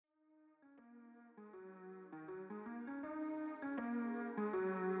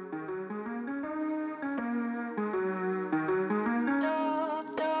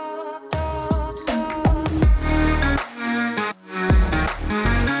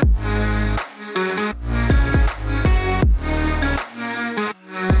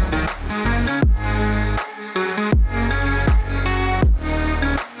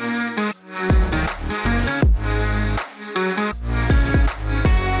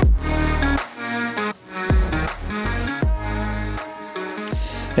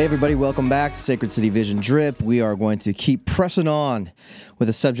Hey everybody, welcome back to Sacred City Vision Drip. We are going to keep pressing on with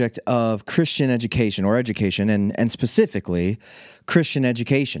the subject of Christian education or education and specifically Christian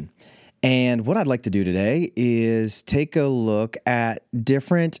education. And what I'd like to do today is take a look at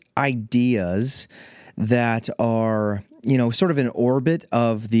different ideas that are, sort of in orbit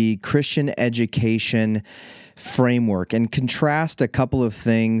of the Christian education framework and contrast a couple of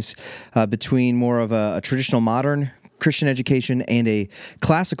things between more of a traditional modern Christian education and a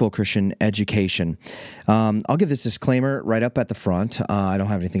classical Christian education. I'll give this disclaimer right up at the front. I don't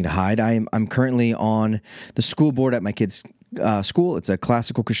have anything to hide. I'm currently on the school board at my kids' school. It's a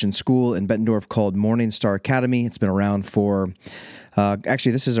classical Christian school in Bettendorf called Morning Star Academy. It's been around for,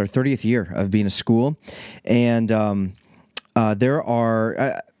 actually, this is our 30th year of being a school. And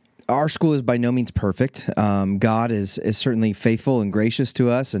our school is by no means perfect. God is certainly faithful and gracious to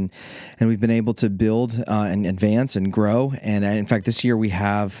us, and we've been able to build and advance and grow. And in fact, this year we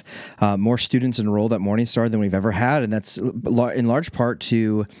have more students enrolled at Morning Star than we've ever had, and that's in large part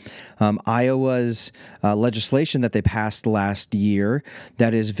to Iowa's legislation that they passed last year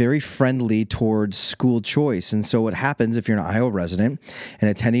that is very friendly towards school choice. And so what happens if you're an Iowa resident and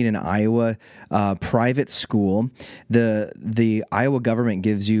attending an Iowa private school, the Iowa government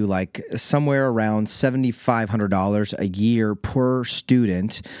gives you like somewhere around $7,500 a year per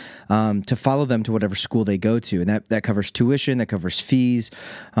student to follow them to whatever school they go to. And that covers tuition, that covers fees,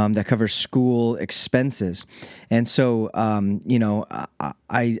 that covers school expenses. And so,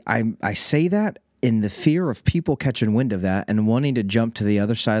 I say that in the fear of people catching wind of that and wanting to jump to the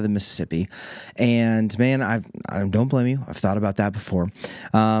other side of the Mississippi. And man, I don't blame you. I've thought about that before.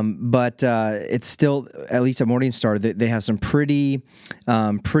 But it's still, at least at Morning Star, they have some pretty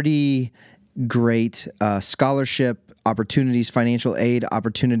great scholarship opportunities, financial aid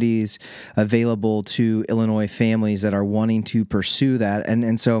opportunities available to Illinois families that are wanting to pursue that.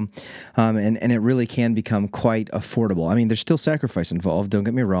 And so it really can become quite affordable. I mean, there's still sacrifice involved, don't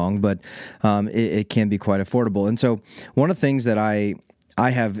get me wrong, but it can be quite affordable. And so one of the things that I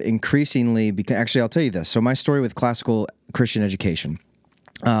have increasingly become, actually, I'll tell you this. So my story with classical Christian education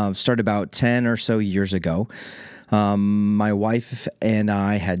started about 10 or so years ago. My wife and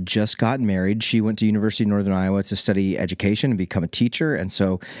I had just gotten married. She went to University of Northern Iowa to study education and become a teacher. And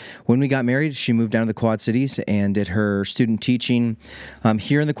so when we got married, she moved down to the Quad Cities and did her student teaching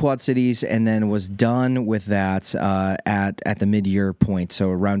here in the Quad Cities, and then was done with that at the mid-year point. So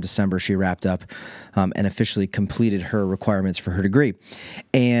around December, she wrapped up and officially completed her requirements for her degree.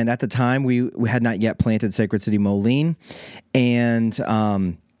 And at the time, we had not yet planted Sacred City Moline,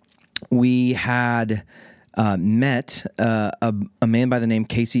 and we had met a man by the name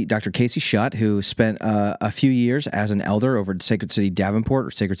Dr. Casey Schutt, who spent a few years as an elder over at Sacred City Davenport,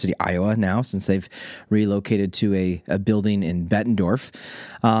 or Sacred City, Iowa now, since they've relocated to a building in Bettendorf.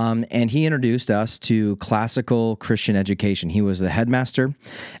 And he introduced us to classical Christian education. He was the headmaster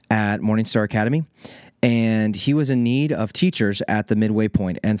at Morning Star Academy, and he was in need of teachers at the midway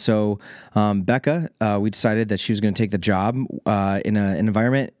point. And so Becca, we decided that she was going to take the job in an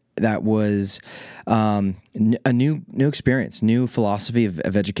environment that was a new experience, new philosophy of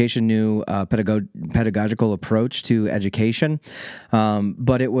education, new pedagogical approach to education.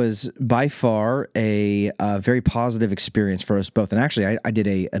 But it was by far a very positive experience for us both. And actually, I did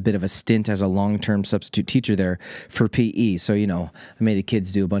a bit of a stint as a long-term substitute teacher there for PE. So, I made the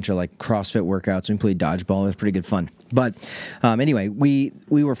kids do a bunch of like CrossFit workouts. We played dodgeball. It was pretty good fun. But anyway, we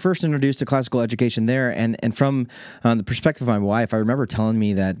were first introduced to classical education there. And from the perspective of my wife, I remember telling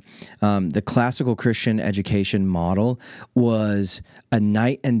me that the classical Christian education model was a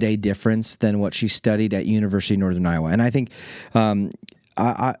night and day difference than what she studied at University of Northern Iowa. And I think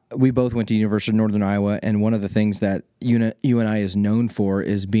we both went to University of Northern Iowa, and one of the things that UNI is known for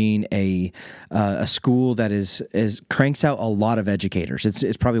is being a school that cranks out a lot of educators.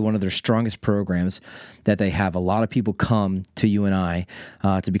 It's probably one of their strongest programs that they have. A lot of people come to UNI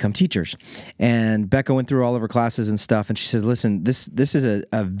to become teachers. And Becca went through all of her classes and stuff, and she said, "Listen, this is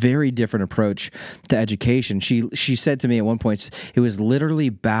a very different approach to education." She said to me at one point, it was literally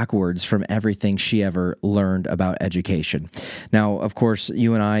backwards from everything she ever learned about education. Now, of course,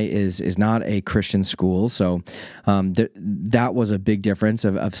 UNI is not a Christian school, so that was a big difference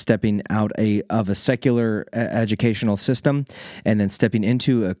of stepping out of a secular educational system and then stepping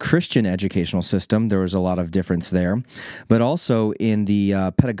into a Christian educational system. There was a lot of difference there, but also in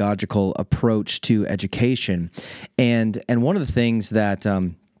the pedagogical approach to education. And one of the things that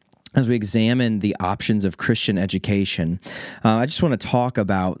as we examine the options of Christian education, I just want to talk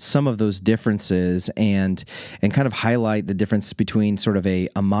about some of those differences and kind of highlight the difference between sort of a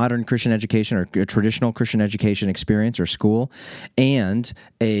modern Christian education or a traditional Christian education experience or school and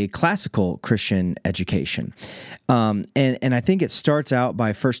a classical Christian education. And I think it starts out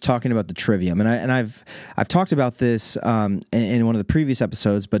by first talking about the trivium. And I've talked about this in one of the previous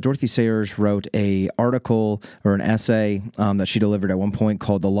episodes, but Dorothy Sayers wrote a article or an essay that she delivered at one point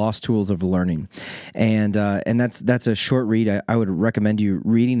called "The Lost Tools of Learning," and that's a short read. I would recommend you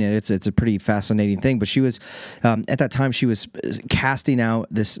reading it. It's a pretty fascinating thing. But she was at that time she was casting out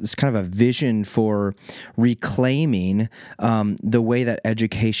this kind of a vision for reclaiming the way that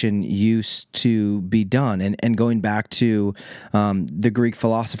education used to be done, and going back to the Greek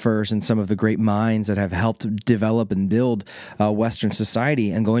philosophers and some of the great minds that have helped develop and build Western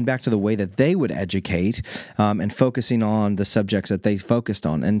society, and going back to the way that they would educate and focusing on the subjects that they focused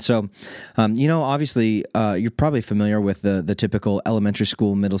on. And so, obviously, you're probably familiar with the typical elementary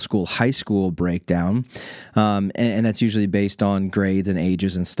school, middle school, high school breakdown, and that's usually based on grades and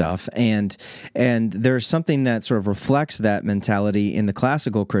ages and stuff. And there's something that sort of reflects that mentality in the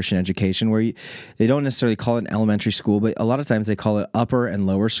classical Christian education, where they don't necessarily call it an elementary school, but a lot of times they call it upper and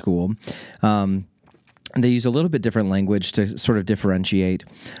lower school. They use a little bit different language to sort of differentiate,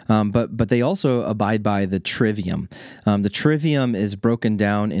 but they also abide by the trivium. The trivium is broken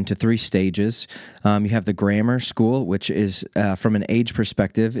down into 3 stages. You have the grammar school, which is, from an age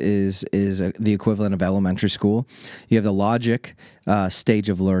perspective, is the equivalent of elementary school. You have the logic stage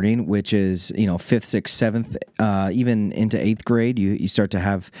of learning, which is 5th, 6th, 7th, even into 8th grade. You start to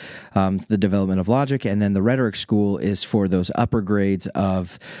have the development of logic, and then the rhetoric school is for those upper grades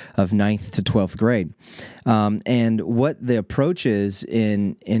of 9th to 12th grade. And what the approach is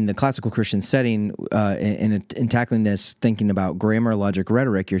in the classical Christian setting, in tackling this, thinking about grammar, logic,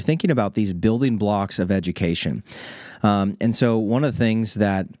 rhetoric, you're thinking about these building blocks of education. And so one of the things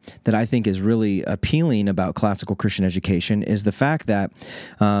that I think is really appealing about classical Christian education is the fact that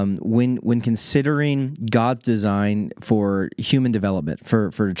when considering God's design for human development, for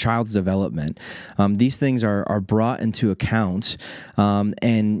a child's development, these things are brought into account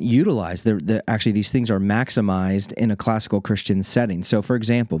and utilized. Actually, these things are maximized in a classical Christian setting. So, for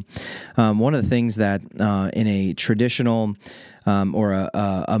example, one of the things that in a traditional or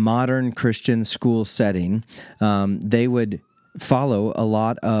a modern Christian school setting, they would follow a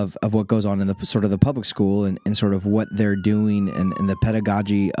lot of what goes on in the sort of the public school and sort of what they're doing and the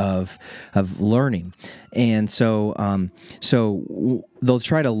pedagogy of learning. And so they'll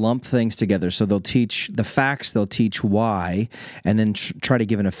try to lump things together. So they'll teach the facts, they'll teach why, and then try to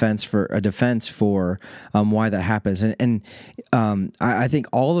give a defense for why that happens. And I think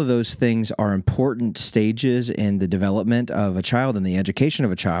all of those things are important stages in the development of a child and the education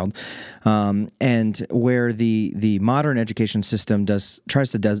of a child. And where the modern education system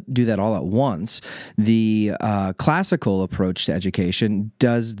tries to do that all at once, the classical approach to education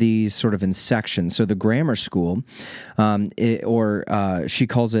does these sort of in sections. So the grammar school, she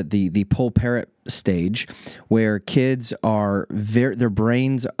calls it the Polparrot stage, where kids are their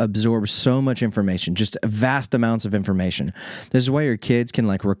brains absorb so much information, just vast amounts of information. This is why your kids can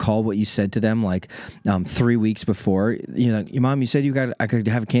recall what you said to them 3 weeks before. Your mom, you said I could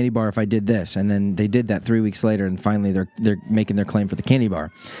have a candy bar if I did this, and then they did that 3 weeks later, and finally they're making their claim for the candy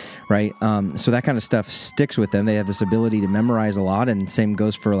bar, right? So that kind of stuff sticks with them. They have this ability to memorize a lot, and same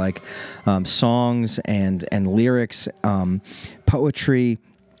goes for songs and lyrics, poetry,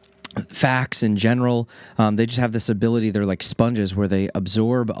 facts in general. They just have this ability. They're like sponges where they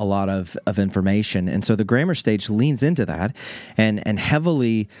absorb a lot of information. And so the grammar stage leans into that and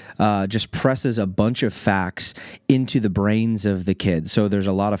heavily just presses a bunch of facts into the brains of the kids. So there's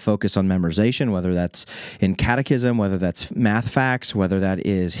a lot of focus on memorization, whether that's in catechism, whether that's math facts, whether that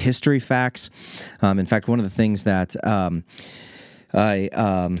is history facts. In fact, one of the things that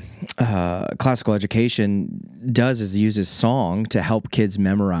classical education does is uses song to help kids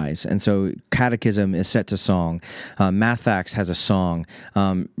memorize. And so catechism is set to song. Math facts has a song.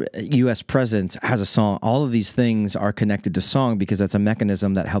 U.S. Presidents has a song. All of these things are connected to song because that's a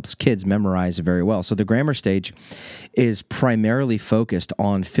mechanism that helps kids memorize very well. So the grammar stage is primarily focused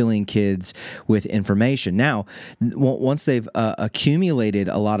on filling kids with information. Now, once they've accumulated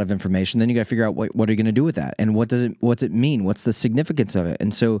a lot of information, then you got to figure out what are you going to do with that, and what's it mean? What's the significance significance of it.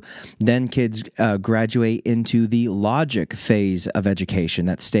 And so then kids graduate into the logic phase of education,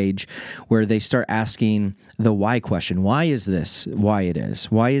 that stage where they start asking the why question. Why is this why it is?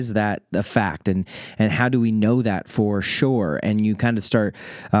 Why is that a fact? And how do we know that for sure? And you kind of start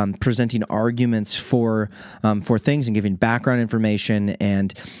presenting arguments for things and giving background information.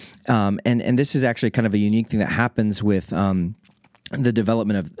 And this is actually kind of a unique thing that happens with the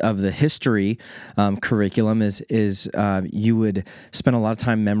development of the history curriculum is you would spend a lot of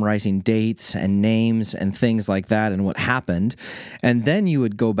time memorizing dates and names and things like that and what happened, and then you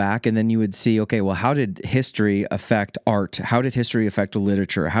would go back and then you would see, okay, well, how did history affect art? How did history affect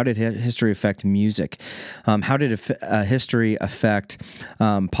literature? How did history affect music? How did history affect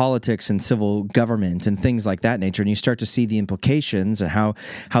politics and civil government and things like that nature? And you start to see the implications and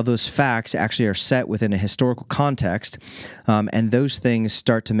how those facts actually are set within a historical context, and those things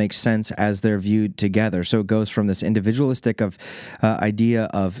start to make sense as they're viewed together. So it goes from this individualistic idea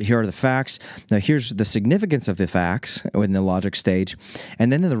of here are the facts, now here's the significance of the facts in the logic stage,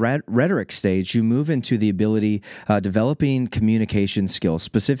 and then in the rhetoric stage, you move into the ability, developing communication skills,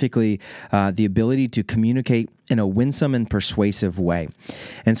 specifically the ability to communicate in a winsome and persuasive way.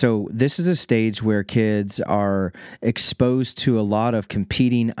 And so this is a stage where kids are exposed to a lot of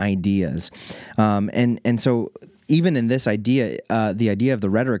competing ideas. And so even in this idea, the idea of the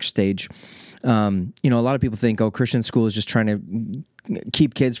rhetoric stage, a lot of people think, Christian school is just trying to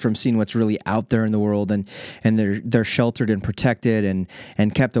keep kids from seeing what's really out there in the world, and they're sheltered and protected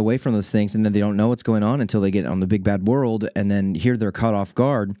and kept away from those things, and then they don't know what's going on until they get on the big bad world, and then here they're caught off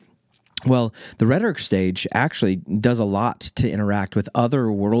guard. Well, the rhetoric stage actually does a lot to interact with other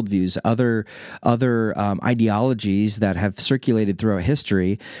worldviews, other ideologies that have circulated throughout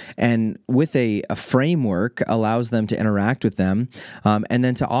history, and with a framework allows them to interact with them, and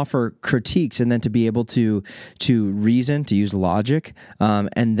then to offer critiques, and then to be able to reason, to use logic,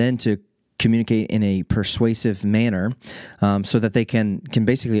 and then to communicate in a persuasive manner, so that they can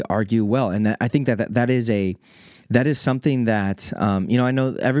basically argue well. And I think that is something that, I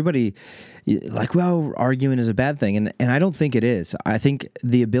know everybody arguing is a bad thing. And I don't think it is. I think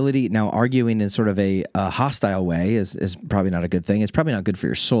the ability, now arguing in sort of a hostile way is probably not a good thing. It's probably not good for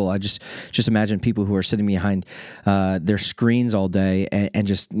your soul. I just imagine people who are sitting behind their screens all day and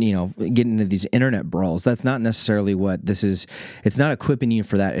just, getting into these internet brawls. That's not necessarily what this is. It's not equipping you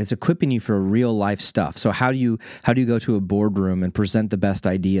for that. It's equipping you for real life stuff. So how do you go to a boardroom and present the best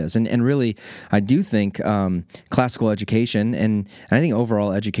ideas? And really, I do think classical education and I think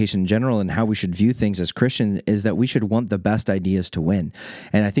overall education in general and how we should view things as Christians is that we should want the best ideas to win.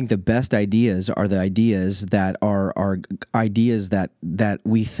 And I think the best ideas are the ideas that are ideas that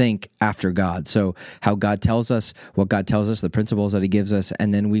we think after God. So how God tells us, what God tells us, the principles that he gives us,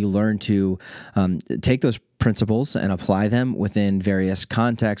 and then we learn to take those principles and apply them within various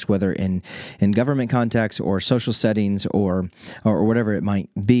contexts, whether in government contexts or social settings or whatever it might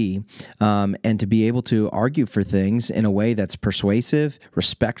be, and to be able to argue for things in a way that's persuasive,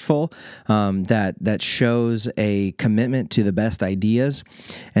 respectful, that shows a commitment to the best ideas,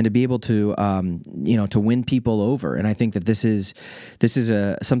 and to be able to to win people over. And I think that this is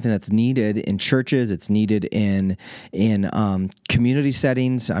something that's needed in churches. It's needed in community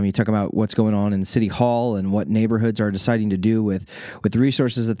settings. I mean, you talk about what's going on in City Hall and what neighborhoods are deciding to do with the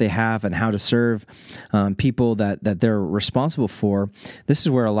resources that they have and how to serve people that they're responsible for. This is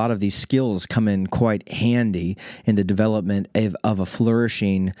where a lot of these skills come in quite handy in the development of a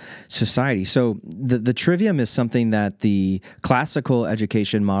flourishing society. So the trivium is something that the classical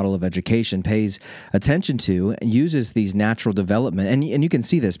education model of education pays attention to and uses these natural development. And you can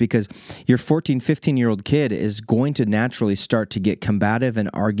see this because your 14, 15-year-old kid is going to naturally start to get combative and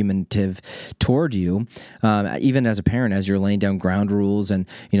argumentative toward you. Even as a parent, as you're laying down ground rules, and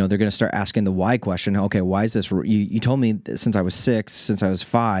they're going to start asking the why question. Okay, why is this? You told me since I was 6, since I was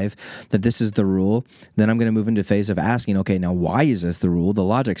 5, that this is the rule. Then I'm going to move into a phase of asking, okay, now why is this the rule? The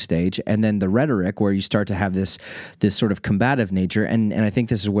logic stage, and then the rhetoric, where you start to have this sort of combative nature. And I think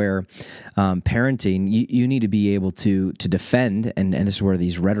this is where parenting, you need to be able to defend, and this is where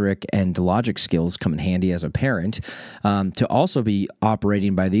these rhetoric and logic skills come in handy as a parent, to also be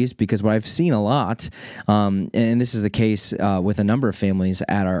operating by these, because what I've seen a lot, and this is the case with a number of families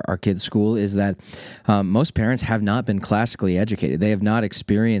at our kids' school, is that most parents have not been classically educated. They have not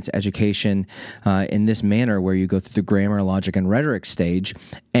experienced education in this manner, where you go through the grammar, logic, and rhetoric stage.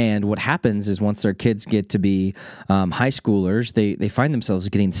 And what happens is once their kids get to be high schoolers, they find themselves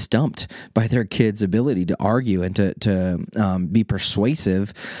getting stumped by their kids' ability to argue and to be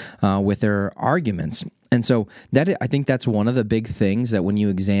persuasive with their arguments. And so I think that's one of the big things that when you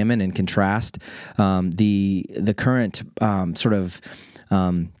examine and contrast the current sort of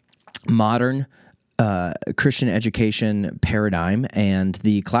modern Christian education paradigm and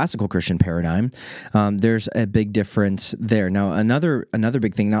the classical Christian paradigm, there's a big difference there. Now, another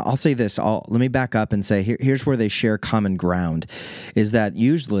big thing. Now, I'll say this. Let me back up and say here's where they share common ground, is that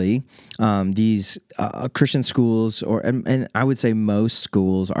usually these Christian schools, and I would say most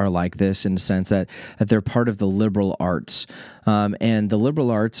schools are like this in the sense that they're part of the liberal arts. And the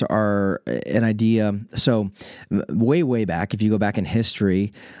liberal arts are an idea. So way back, if you go back in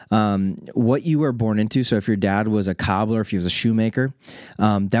history, what you were born into. So if your dad was a cobbler, if he was a shoemaker,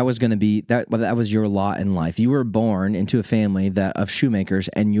 that was going to be that was your lot in life. You were born into a family of shoemakers,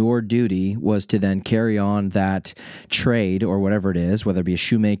 and your duty was to then carry on that trade or whatever it is, whether it be a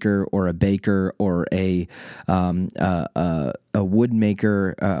shoemaker or a baker or a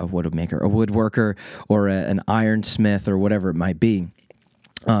woodmaker, a woodworker, or an ironsmith, or whatever it might be.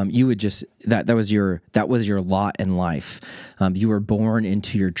 You would just that was your lot in life. You were born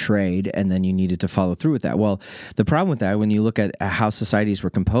into your trade, and then you needed to follow through with that. Well, the problem with that, when you look at how societies were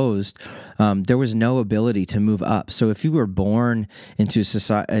composed, there was no ability to move up. So if you were born into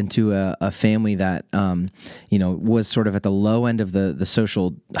a family that was sort of at the low end of the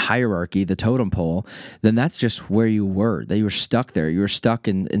social hierarchy, the totem pole, then that's just where you were. That you were stuck there. You were stuck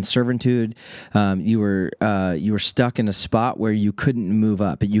in servitude. You were stuck in a spot where you couldn't move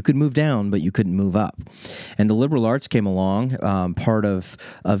up. But you could move down, but you couldn't move up. And the liberal arts came along, part of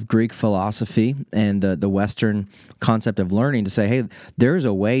Greek philosophy and the Western concept of learning, to say, hey, there's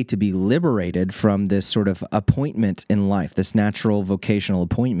a way to be liberated from this sort of appointment in life, this natural vocational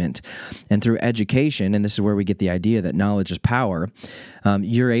appointment. And through education, and this is where we get the idea that knowledge is power,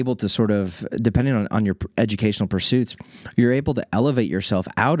 you're able to sort of, depending on your educational pursuits, you're able to elevate yourself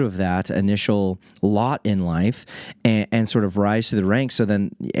out of that initial lot in life and sort of rise to the ranks. So then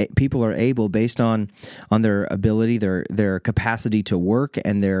people are able, based on their ability, their capacity to work,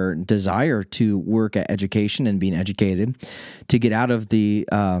 and their desire to work at education and being educated, to get out of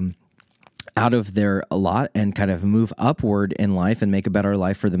their lot and kind of move upward in life and make a better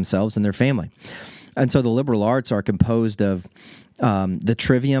life for themselves and their family. And so the liberal arts are composed of the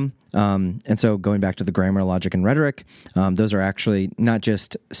trivium, and so going back to the grammar, logic, and rhetoric, those are actually not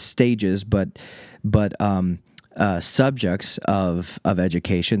just stages, but subjects of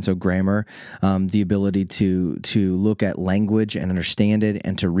education. So grammar, the ability to look at language and understand it,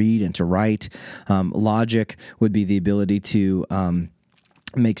 and to read and to write. Logic would be the ability to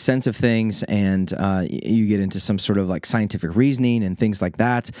make sense of things, and you get into some sort of like scientific reasoning and things like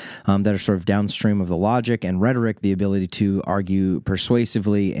that that are sort of downstream of the logic. And rhetoric, the ability to argue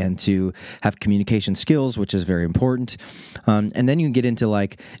persuasively and to have communication skills, which is very important. And then you get into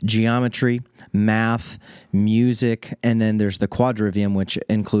like geometry, math, music, and then there's the quadrivium, which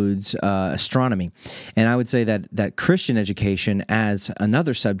includes astronomy. And I would say that Christian education as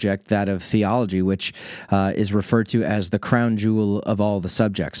another subject, that of theology, which is referred to as the crown jewel of all the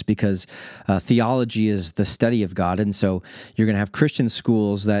subjects, because theology is the study of God. And so you're going to have Christian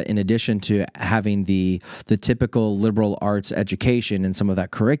schools that, in addition to having the typical liberal arts education and some of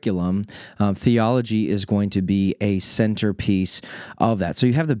that curriculum, theology is going to be a centerpiece of that. So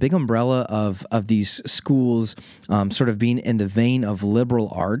you have the big umbrella of these schools sort of being in the vein of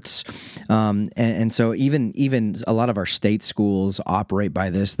liberal arts. And so even a lot of our state schools operate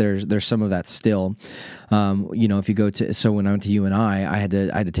by this. There's some of that still. If you go to, so when I went to UNI, I had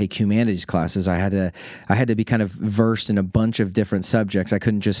to take humanities classes. I had to be kind of versed in a bunch of different subjects. I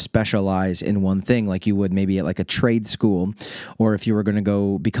couldn't just specialize in one thing like you would maybe at like a trade school, or if you were going to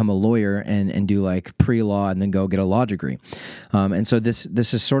go become a lawyer and do like pre-law and then go get a law degree. And so this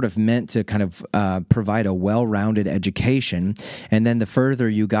is sort of meant to kind of provide a well-rounded education. And then the further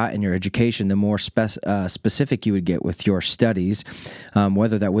you got in your education, the more specific you would get with your studies,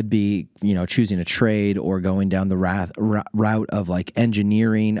 whether that would be, choosing a trade or going down the route of like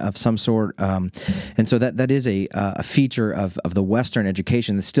engineering of some sort. And so that is a feature of the Western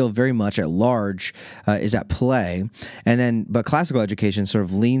education that's still very much at large is at play. But classical education sort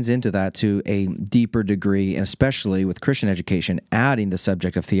of leans into that to a deeper degree, and especially with Christian education, adding the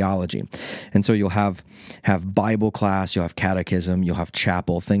subject of theology. And so you'll have Bible class, you'll have catechism, you'll have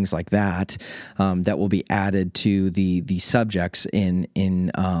chapel, things like that, that will be added to the subjects in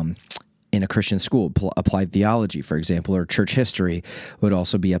a Christian school. Applied theology, for example, or church history would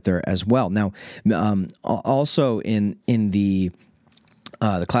also be up there as well. Now, also in the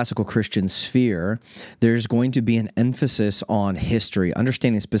the classical Christian sphere, there's going to be an emphasis on history,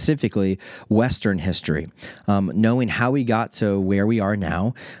 understanding specifically Western history, knowing how we got to where we are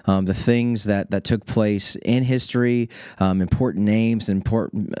now, the things that took place in history, important names,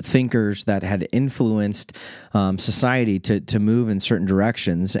 important thinkers that had influenced society to move in certain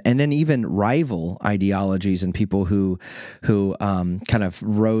directions, and then even rival ideologies and people who kind of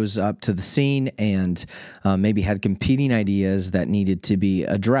rose up to the scene and maybe had competing ideas that needed to be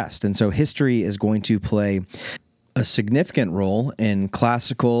addressed. And so history is going to play a significant role in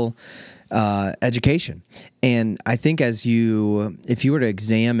classical education. And I think if you were to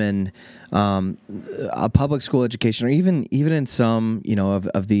examine a public school education, or even in some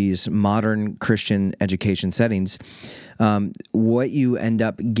of these modern Christian education settings, what you end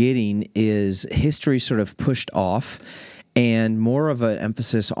up getting is history sort of pushed off, and more of an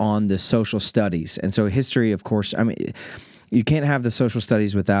emphasis on the social studies. And so history, of course, you can't have the social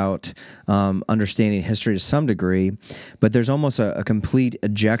studies without understanding history to some degree, but there's almost a complete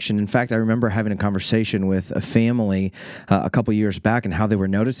ejection. In fact, I remember having a conversation with a family a couple years back, and how they were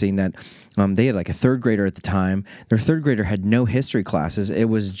noticing that they had like a third grader at the time. Their third grader had no history classes. It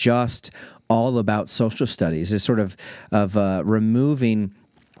was just all about social studies. It's sort of removing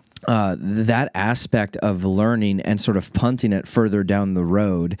that aspect of learning and sort of punting it further down the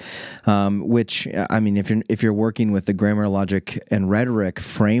road, which, if you're working with the grammar, logic, and rhetoric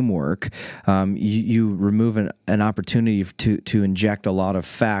framework, you remove an opportunity to inject a lot of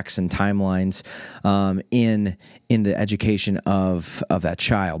facts and timelines in the education of that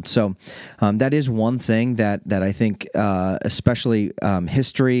child. So that is one thing that I think, especially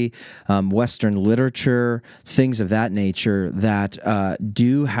history, Western literature, things of that nature, that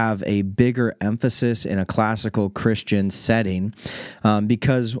do have a bigger emphasis in a classical Christian setting,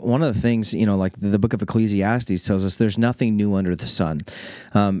 because one of the things, like the book of Ecclesiastes tells us, there's nothing new under the sun.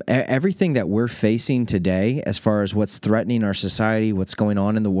 Everything that we're facing today, as far as what's threatening our society, what's going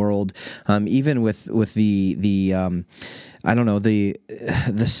on in the world, even with the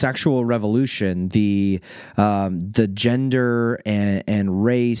sexual revolution, the gender and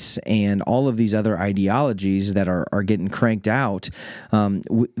race, and all of these other ideologies that are getting cranked out,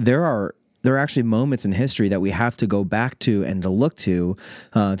 there are actually moments in history that we have to go back to and to look to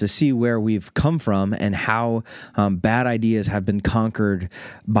see where we've come from, and how bad ideas have been conquered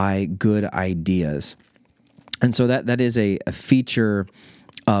by good ideas. And so that is a feature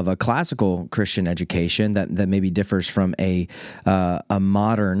of a classical Christian education that maybe differs from a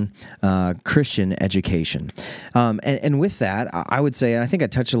modern Christian education. And with that, I would say, and I think I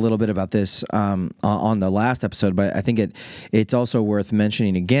touched a little bit about this on the last episode, but I think it's also worth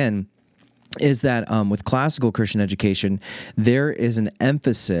mentioning again, is that with classical Christian education, there is an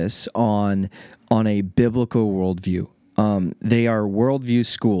emphasis on a biblical worldview. They are worldview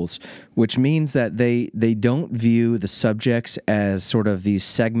schools, which means that they don't view the subjects as sort of these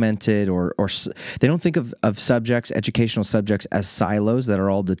segmented, or they don't think of subjects, educational subjects, as silos that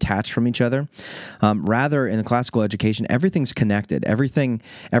are all detached from each other. Rather, in the classical education, everything's connected. Everything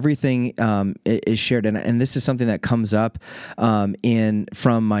is shared, and this is something that comes up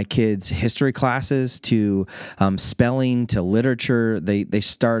from my kids' history classes to spelling to literature. They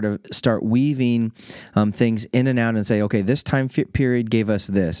start weaving things in and out and say, okay, this time period gave us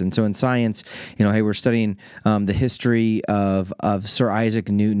this. And so in science, hey, we're studying the history of Sir Isaac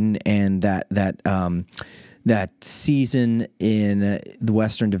Newton, and that season in the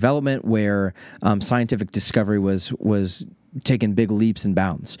Western development where scientific discovery was taking big leaps and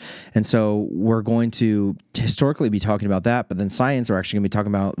bounds. And so we're going to historically be talking about that, but then science, we're actually going to be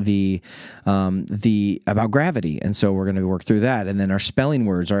talking about about gravity. And so we're going to work through that. And then our spelling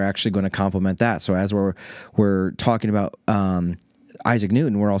words are actually going to complement that. So as we're talking about Isaac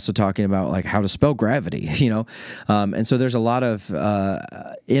Newton, we're also talking about like how to spell gravity, and so there's a lot of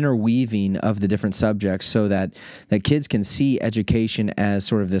interweaving of the different subjects so that kids can see education as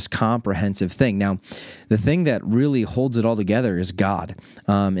sort of this comprehensive thing. Now, the thing that really holds it all together is God.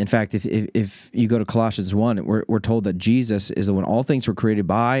 In fact, if you go to Colossians 1, we're told that Jesus is the one all things were created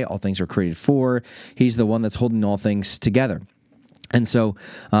by, all things were created for. He's the one that's holding all things together. And so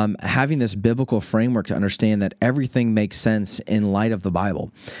having this biblical framework to understand that everything makes sense in light of the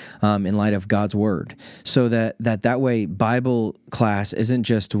Bible, in light of God's Word, so that way Bible class isn't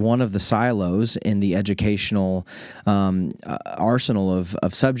just one of the silos in the educational arsenal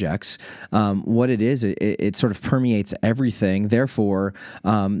of subjects. What it is, it sort of permeates everything. Therefore,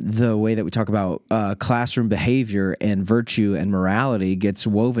 the way that we talk about classroom behavior and virtue and morality gets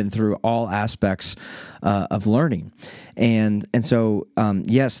woven through all aspects of learning. And so so,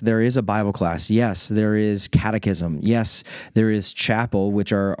 yes, there is a Bible class. Yes, there is catechism. Yes, there is chapel,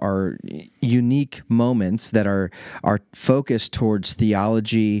 which are unique moments that are focused towards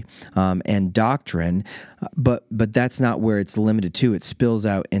theology and doctrine. But that's not where it's limited to. It spills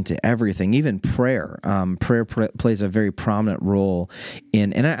out into everything, even prayer. Prayer plays a very prominent role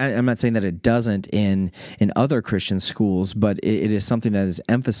in, and I'm not saying that it doesn't in other Christian schools, but it is something that is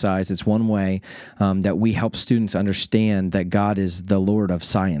emphasized. It's one way that we help students understand that God is the Lord of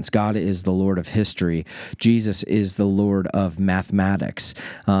science. God is the Lord of history. Jesus is the Lord of mathematics,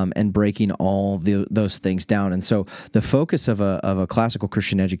 and breaking all those things down. And so the focus of a classical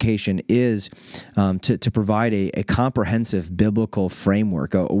Christian education is to provide a comprehensive biblical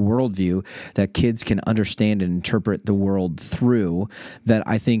framework, a worldview that kids can understand and interpret the world through, that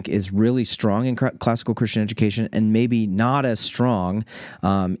I think is really strong in classical Christian education and maybe not as strong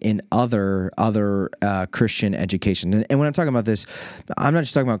in other Christian education. And when I'm talking about this, I'm not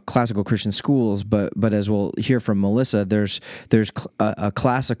just talking about classical Christian schools, but as we'll hear from Melissa, there's a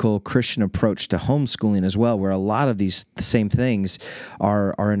classical Christian approach to homeschooling as well, where a lot of these same things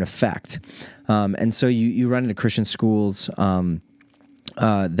are in effect. And so you run into Christian schools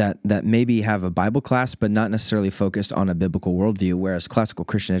that maybe have a Bible class, but not necessarily focused on a biblical worldview, whereas classical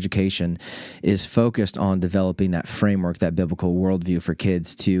Christian education is focused on developing that framework, that biblical worldview for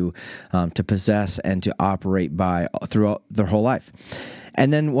kids to possess and to operate by throughout their whole life.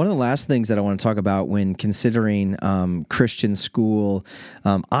 And then one of the last things that I want to talk about when considering Christian school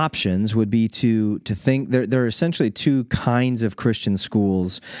options would be to think there are essentially two kinds of Christian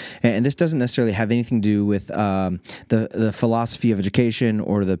schools, and this doesn't necessarily have anything to do with the philosophy of education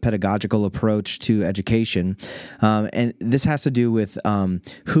or the pedagogical approach to education, and this has to do with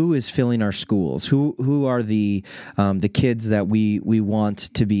who is filling our schools, who are the kids that we want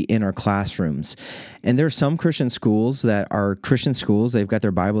to be in our classrooms. And there are some Christian schools that are Christian schools. They've got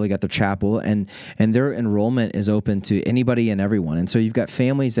their Bible, they got their chapel, and their enrollment is open to anybody and everyone. And so you've got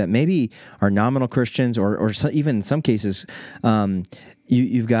families that maybe are nominal Christians, or even in some cases,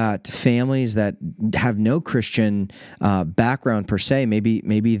 you've got families that have no Christian background per se.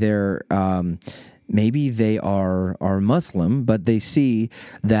 Maybe they're maybe they are Muslim, but they see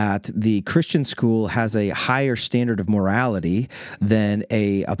that the Christian school has a higher standard of morality than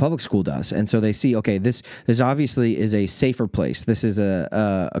a public school does. And so they see, okay, this obviously is a safer place. This is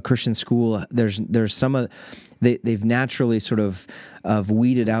a Christian school. There's some of... They've naturally sort of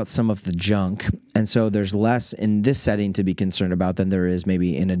weeded out some of the junk, and so there's less in this setting to be concerned about than there is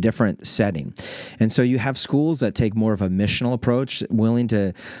maybe in a different setting. And so you have schools that take more of a missional approach, willing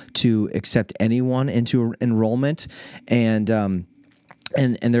to accept anyone into enrollment, and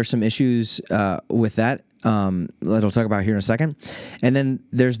there's some issues with that that I'll talk about here in a second. And then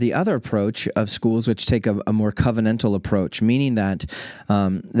there's the other approach of schools which take a more covenantal approach, meaning that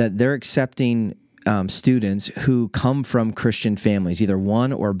they're accepting students who come from Christian families. Either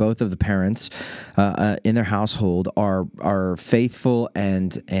one or both of the parents in their household are faithful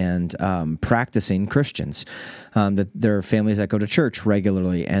and practicing Christians. That there are families that go to church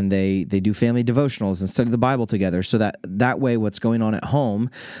regularly, and they do family devotionals and study the Bible together, so that way what's going on at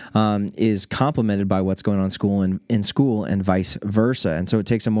home is complemented by what's going on in school and vice versa. And so it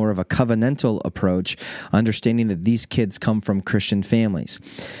takes a more of a covenantal approach, understanding that these kids come from Christian families.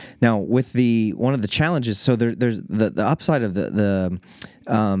 Now, with one of the challenges, so there's the upside of the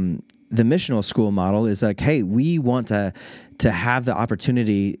missional school model is like, hey, we want to have the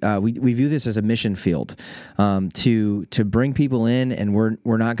opportunity. We view this as a mission field to bring people in, and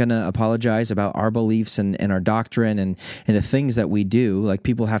we're not going to apologize about our beliefs and our doctrine and the things that we do. Like,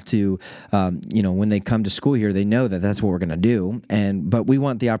 people have to, when they come to school here, they know that that's what we're going to do. But we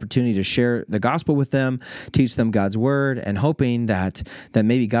want the opportunity to share the gospel with them, teach them God's word, and hoping that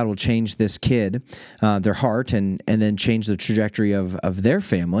maybe God will change this kid, their heart, and then change the trajectory of their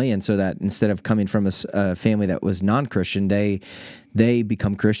family. And so that instead of coming from a family that was non-Christian, they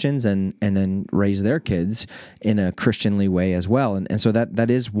become Christians and then raise their kids in a Christianly way as well. And so that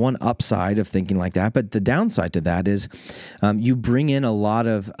is one upside of thinking like that. But the downside to that is you bring in a lot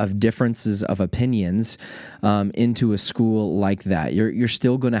of differences of opinions into a school like that. You're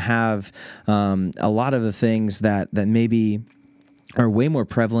still going to have a lot of the things that maybe are way more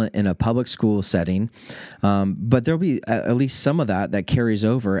prevalent in a public school setting, but there'll be at least some of that carries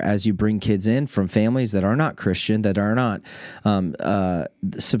over as you bring kids in from families that are not Christian, that are not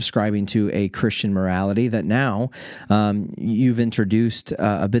subscribing to a Christian morality, that now you've introduced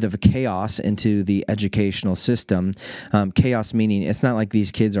a bit of a chaos into the educational system. Chaos meaning it's not like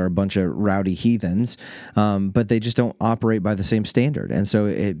these kids are a bunch of rowdy heathens, but they just don't operate by the same standard, and so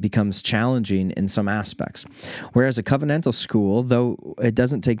it becomes challenging in some aspects. Whereas a covenantal school, though it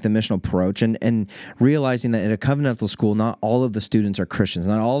doesn't take the missional approach, and realizing that in a covenantal school, not all of the students are Christians.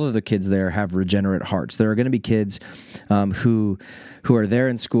 Not all of the kids there have regenerate hearts. There are going to be kids who are there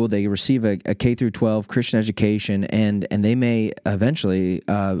in school. They receive a K through 12 Christian education, and they may eventually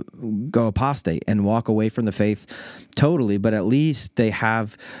go apostate and walk away from the faith totally, but at least they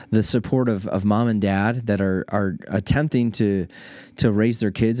have the support of mom and dad that are attempting to raise their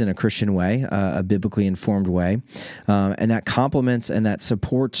kids in a Christian way, a biblically informed way, and that complements and that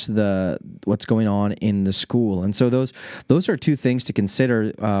supports what's going on in the school. And so those are two things to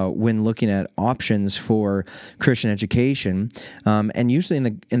consider when looking at options for Christian education. And usually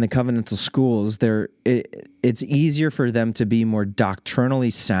in the covenantal schools, it's easier for them to be more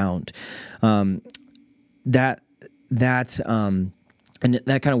doctrinally sound. And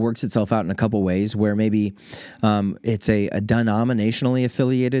that kind of works itself out in a couple ways, where maybe it's a denominationally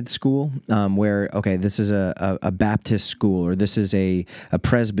affiliated school, where, okay, this is a Baptist school, or this is a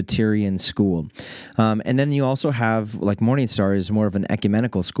Presbyterian school. And then you also have, like, Morning Star is more of an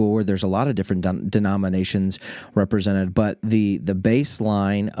ecumenical school where there's a lot of different denominations represented, but the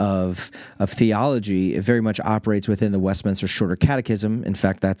baseline of theology, it very much operates within the Westminster Shorter Catechism. In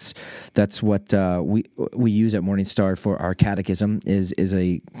fact, that's what we use at Morning Star for our catechism.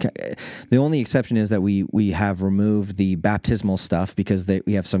 The only exception is that we have removed the baptismal stuff, because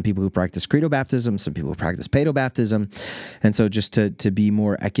we have some people who practice credo baptism, some people who practice paedo baptism, and so just to be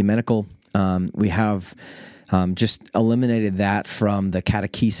more ecumenical, we have just eliminated that from the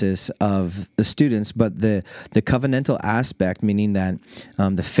catechesis of the students. But the covenantal aspect, meaning that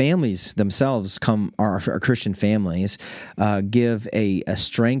the families themselves are Christian families, give a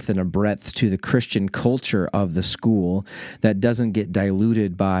strength and a breadth to the Christian culture of the school that doesn't get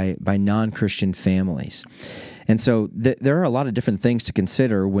diluted by non-Christian families. And so there are a lot of different things to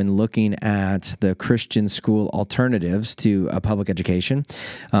consider when looking at the Christian school alternatives to a public education,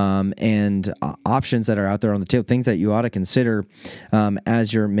 and options that are out there on the table, things that you ought to consider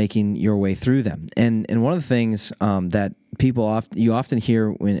as you're making your way through them. And one of the things that you often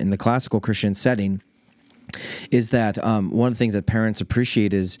hear in the classical Christian setting is that one of the things that parents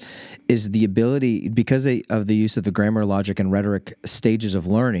appreciate is the ability, because of the use of the grammar, logic, and rhetoric stages of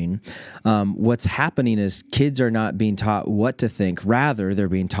learning, what's happening is kids are not being taught what to think, rather they're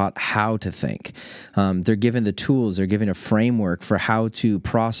being taught how to think. They're given the tools, they're given a framework for how to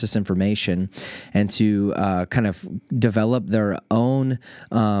process information and to kind of develop their own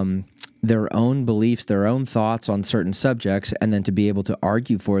beliefs, their own thoughts on certain subjects, and then to be able to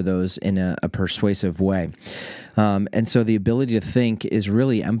argue for those in a persuasive way. And so the ability to think is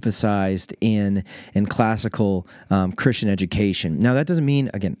really emphasized in classical Christian education. Now, that doesn't mean,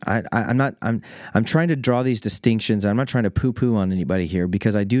 again, I'm trying to draw these distinctions. I'm not trying to poo-poo on anybody here,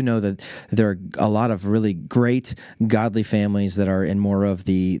 because I do know that there are a lot of really great godly families that are in more of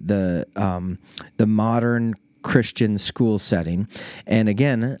the modern Christian school setting. And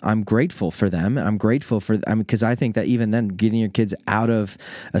again, I'm grateful for them. Because I think that even then, getting your kids out of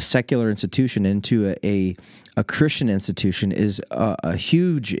a secular institution into a Christian institution is a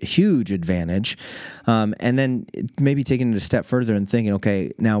huge, huge advantage. And then maybe taking it a step further and thinking,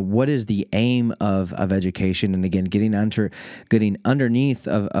 okay, now what is the aim of education? And again, getting underneath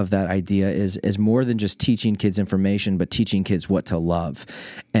of that idea is more than just teaching kids information, but teaching kids what to love.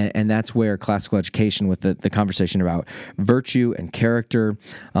 And that's where classical education, with the conversation about virtue and character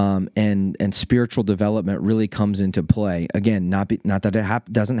and spiritual development, really comes into play. Again, not that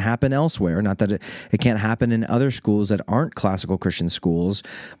it doesn't happen elsewhere, not that it can't happen in other schools that aren't classical Christian schools,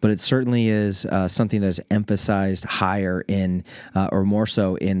 but it certainly is something that is emphasized higher in, or more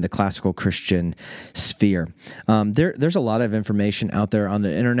so in, the classical Christian sphere. There's a lot of information out there on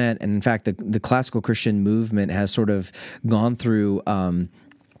the internet, and in fact, the classical Christian movement has sort of gone through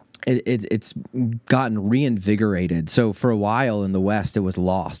it's gotten reinvigorated. So for a while in the West, it was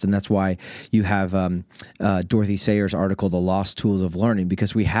lost, and that's why you have Dorothy Sayers' article, "The Lost Tools of Learning,"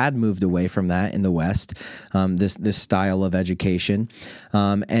 because we had moved away from that in the West, this style of education,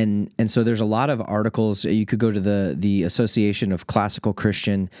 and so there's a lot of articles. You could go to the Association of Classical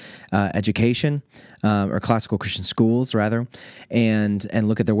Christian Education, or classical Christian schools rather, and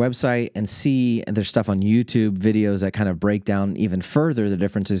look at their website and see there's stuff on YouTube videos that kind of break down even further the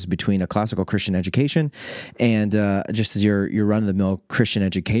differences between a classical Christian education and just your run-of-the-mill Christian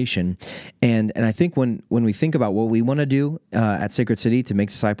education. And I think when we think about what we want to do at Sacred City to make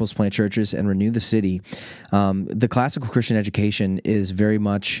disciples, plant churches, and renew the city, the classical Christian education is very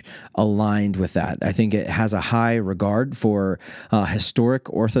much aligned with that. I think it has a high regard for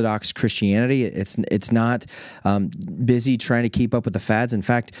historic Orthodox Christianity. It's not busy trying to keep up with the fads. In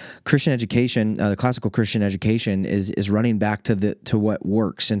fact, Christian education, the classical Christian education, is running back to what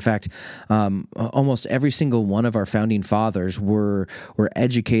works. In fact, almost every single one of our founding fathers were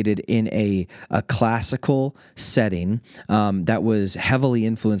educated in a classical setting that was heavily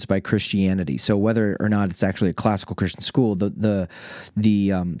influenced by Christianity. So whether or not it's actually a classical Christian school, the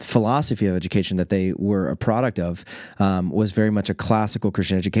philosophy of education that they were a product of was very much a classical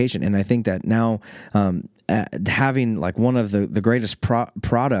Christian education. And I think that now having like one of the greatest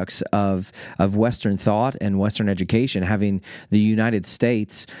products of Western thought and Western education, having the United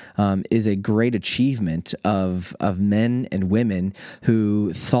States, is a great achievement of men and women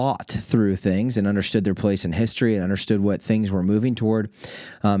who thought through things and understood their place in history and understood what things were moving toward,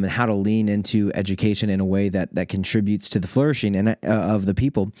 and how to lean into education in a way that contributes to the flourishing of the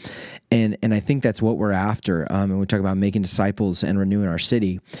people. And I think that's what we're after. And we talk about making disciples and renewing our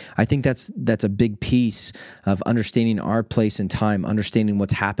city. I think that's a big piece of understanding our place in time, understanding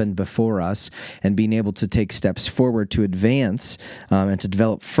what's happened before us, and being able to take steps forward to advance and to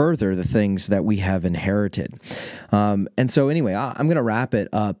develop further the things that we have inherited. And so anyway, I'm going to wrap it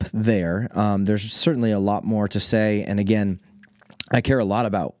up there. There's certainly a lot more to say. And again, I care a lot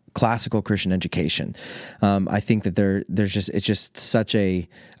about classical Christian education. I think that it's just such a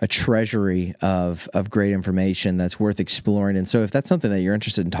treasury of great information that's worth exploring. And so if that's something that you're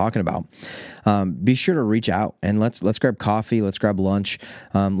interested in talking about, be sure to reach out and let's grab coffee, let's grab lunch,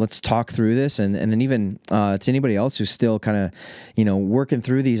 let's talk through this. And then even to anybody else who's still kind of, working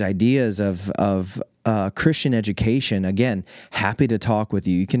through these ideas of Christian education, again, happy to talk with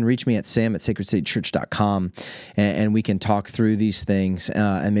you. You can reach me at sam@sacredcitychurch.com, and we can talk through these things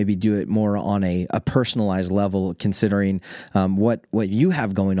and maybe do it more on a personalized level, considering what you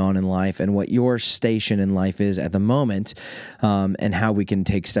have going on in life and what your station in life is at the moment, and how we can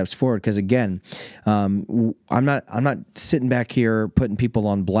take steps forward. Because again, I'm not sitting back here putting people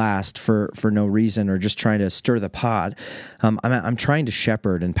on blast for no reason or just trying to stir the pot. I'm trying to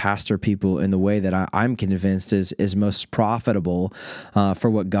shepherd and pastor people in the way that I'm convinced is most profitable for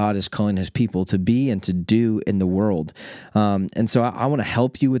what God is calling His people to be and to do in the world. And so I want to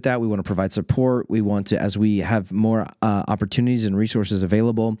help you with that. We want to provide support. We want to, as we have more opportunities and resources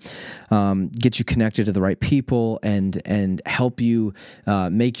available, get you connected to the right people and help you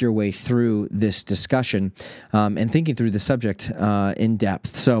make your way through this discussion and thinking through the subject in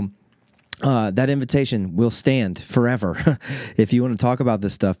depth. So that invitation will stand forever. If you want to talk about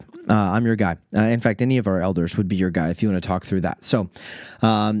this stuff, I'm your guy. In fact, any of our elders would be your guy if you want to talk through that. So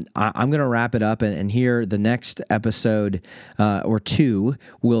I'm going to wrap it up, and here the next episode or two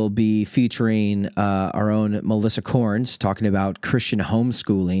will be featuring our own Melissa Corns talking about Christian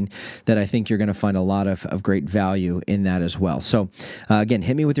homeschooling, that I think you're going to find a lot of great value in that as well. So again,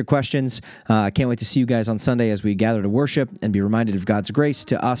 hit me with your questions. I can't wait to see you guys on Sunday as we gather to worship and be reminded of God's grace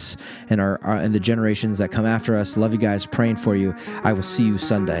to us and and the generations that come after us. Love you guys, praying for you. I will see you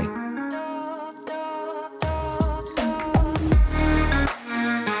Sunday.